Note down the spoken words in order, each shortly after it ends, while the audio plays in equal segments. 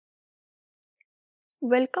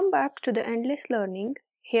Welcome back to the Endless Learning.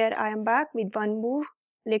 Here I am back with one more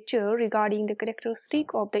lecture regarding the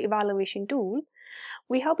characteristic of the evaluation tool.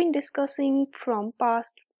 We have been discussing from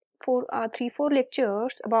past four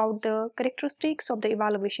lectures about the characteristics of the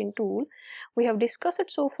evaluation tool. We have discussed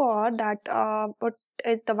it so far that what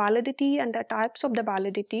is the validity and the types of the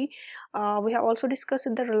validity. We have also discussed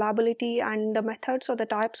the reliability and the methods or the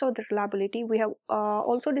types of the reliability. We have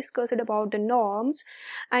also discussed about the norms,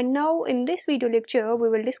 and now in this video lecture we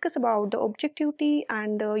will discuss about the objectivity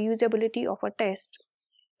and the usability of a test.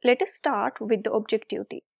 Let us start with the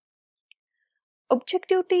objectivity.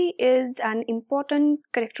 Objectivity is an important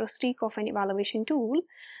characteristic of an evaluation tool.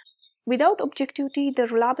 Without objectivity, the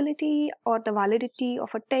reliability or the validity of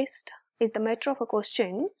a test is the matter of a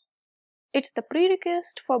question. It's the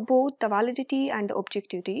prerequisite for both the validity and the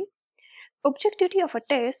objectivity. Objectivity of a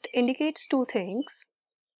test indicates two things.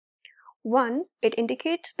 One, it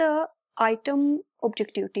indicates the item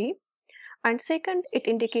objectivity, and second, it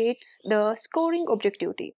indicates the scoring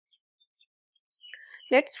objectivity.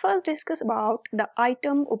 Let's first discuss about the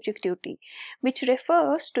item objectivity, which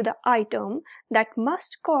refers to the item that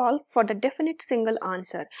must call for the definite single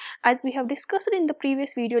answer. As we have discussed in the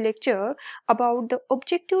previous video lecture about the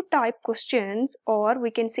objective type questions, or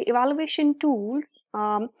we can say evaluation tools,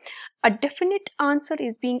 a definite answer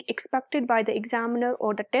is being expected by the examiner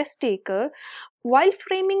or the test taker. While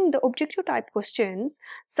framing the objective type questions,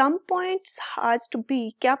 some points has to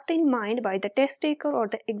be kept in mind by the test taker or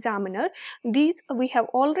the examiner. These we have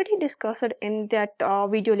already discussed in that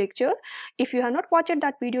video lecture. If you have not watched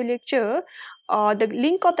that video lecture, the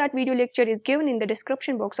link of that video lecture is given in the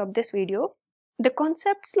description box of this video. The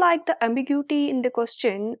concepts like the ambiguity in the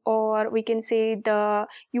question, or we can say the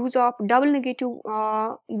use of double negative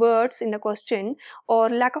words in the question, or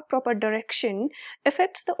lack of proper direction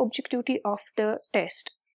affects the objectivity of the test.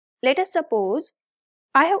 Let us suppose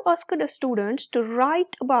I have asked the students to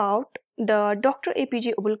write about the Dr.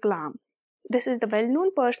 APJ Abul Kalam. This is the well-known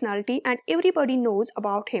personality and everybody knows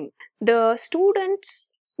about him. The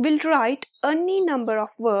students will write any number of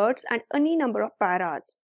words and any number of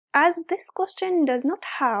paras. As this question does not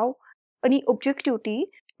have any objectivity,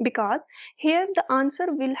 because here the answer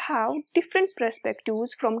will have different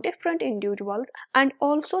perspectives from different individuals and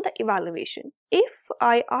also the evaluation. If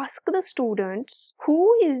I ask the students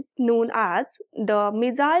who is known as the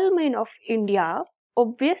missile man of India,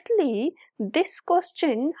 obviously this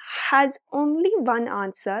question has only one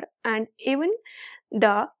answer, and even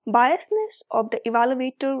the biasness of the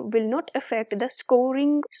evaluator will not affect the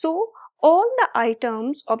scoring. So all the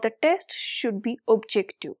items of the test should be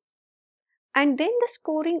objective. And then the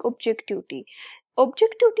scoring objectivity.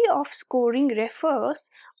 Objectivity of scoring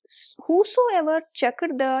refers whosoever checked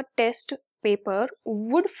the test paper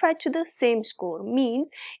would fetch the same score. Means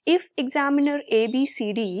if examiner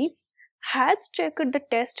ABCD has checked the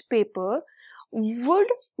test paper, would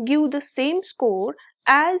give the same score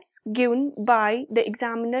as given by the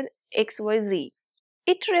examiner XYZ.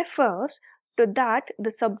 It refers to that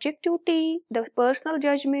the subjectivity, the personal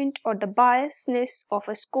judgment, or the biasness of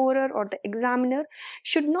a scorer or the examiner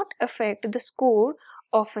should not affect the score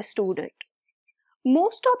of a student.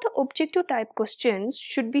 Most of the objective type questions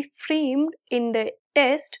should be framed in the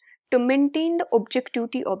test to maintain the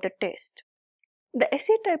objectivity of the test. The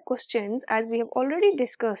essay type questions, as we have already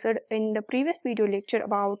discussed in the previous video lecture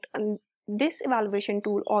about this evaluation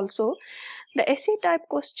tool also, the essay type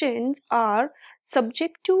questions are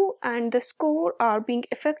subjective and the score are being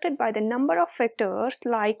affected by the number of factors,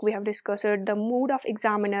 like we have discussed the mood of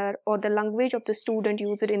examiner or the language of the student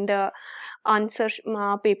used in the answer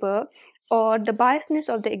paper or the biasness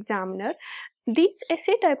of the examiner. These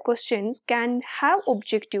essay type questions can have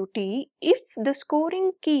objectivity if the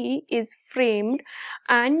scoring key is framed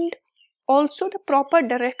and also the proper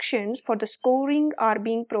directions for the scoring are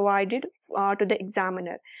being provided to the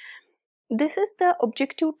examiner. This is the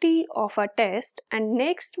objectivity of a test, and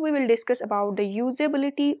next we will discuss about the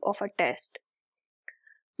usability of a test.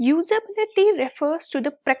 Usability refers to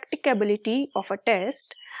the practicability of a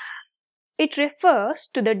test. It refers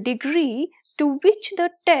to the degree to which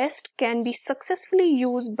the test can be successfully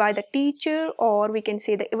used by the teacher, or we can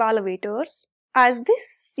say the evaluators. As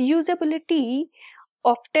this usability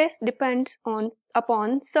of test depends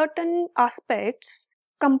upon certain aspects.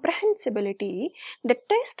 Comprehensibility, the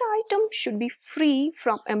test item should be free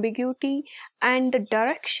from ambiguity, and the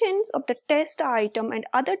directions of the test item and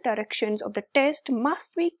other directions of the test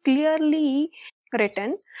must be clearly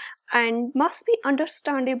written and must be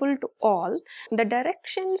understandable to all. The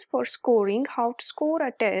directions for scoring, how to score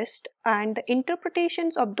a test, and the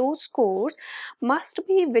interpretations of those scores must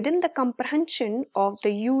be within the comprehension of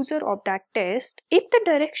the user of that test. If the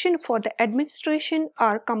direction for the administration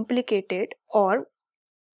are complicated, or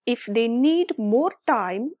if they need more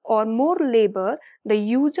time or more labor, the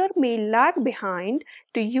user may lag behind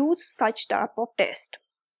to use such type of test.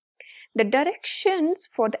 The directions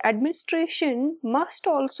for the administration must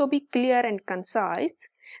also be clear and concise.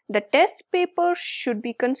 The test paper should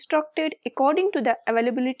be constructed according to the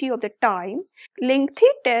availability of the time. Lengthy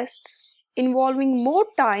tests involving more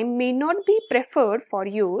time may not be preferred for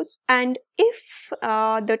use, and if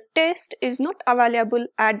the test is not available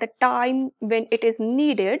at the time when it is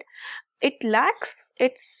needed, it lacks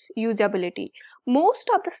its usability. Most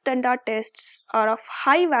of the standard tests are of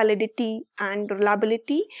high validity and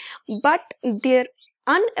reliability, but their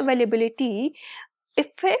unavailability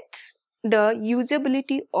affects the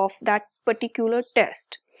usability of that particular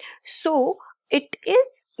test. So, it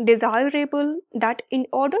is desirable that in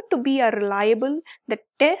order to be a reliable, the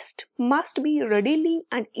test must be readily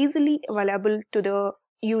and easily available to the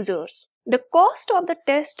users. The cost of the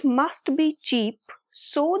test must be cheap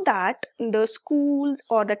so that the schools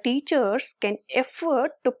or the teachers can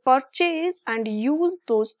afford to purchase and use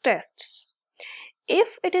those tests. If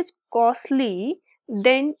it is costly,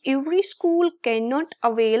 then every school cannot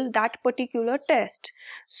avail that particular test.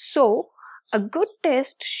 So, a good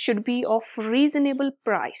test should be of reasonable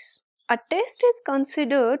price. A test is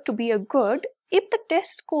considered to be a good if the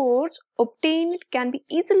test scores obtained can be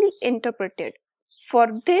easily interpreted. For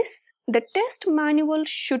this, the test manual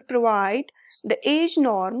should provide the age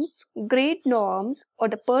norms, grade norms, or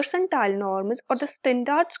the percentile norms, or the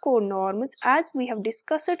standard score norms, as we have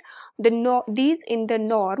discussed these in the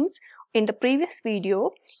norms in the previous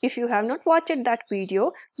video. If you have not watched that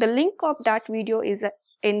video, the link of that video is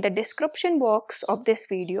in the description box of this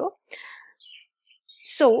video.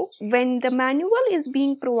 So, when the manual is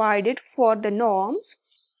being provided for the norms,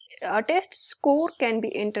 a test score can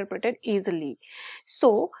be interpreted easily.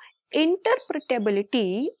 So,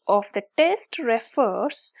 interpretability of the test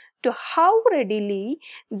refers to how readily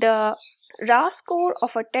the raw score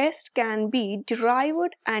of a test can be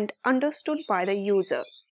derived and understood by the user.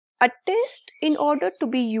 A test, in order to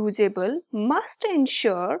be usable, must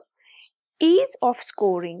ensure ease of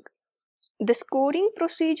scoring. The scoring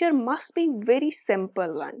procedure must be very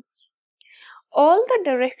simple one. All the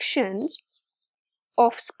directions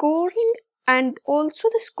of scoring and also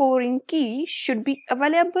the scoring key should be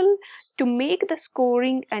available to make the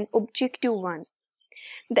scoring an objective one.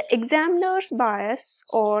 The examiner's bias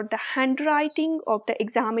or the handwriting of the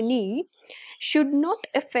examinee should not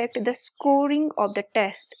affect the scoring of the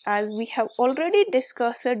test, as we have already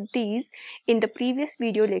discussed these in the previous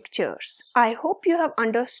video lectures. I hope you have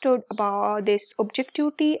understood about this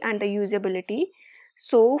objectivity and the usability.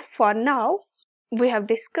 So for now, we have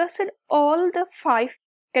discussed all the 5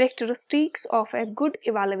 characteristics of a good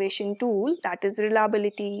evaluation tool, that is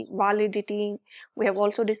reliability, validity. We have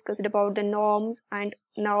also discussed about the norms and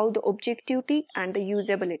now the objectivity and the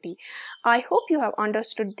usability. I hope you have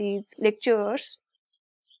understood these lectures.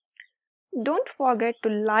 Don't forget to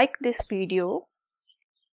like this video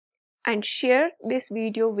and share this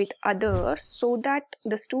video with others so that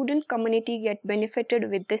the student community get benefited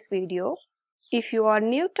with this video. If you are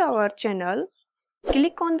new to our channel,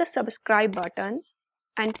 click on the subscribe button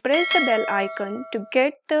and press the bell icon to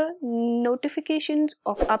get the notifications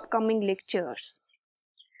of upcoming lectures.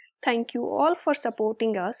 Thank you all for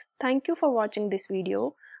supporting us. Thank you for watching this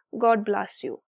video. God bless you.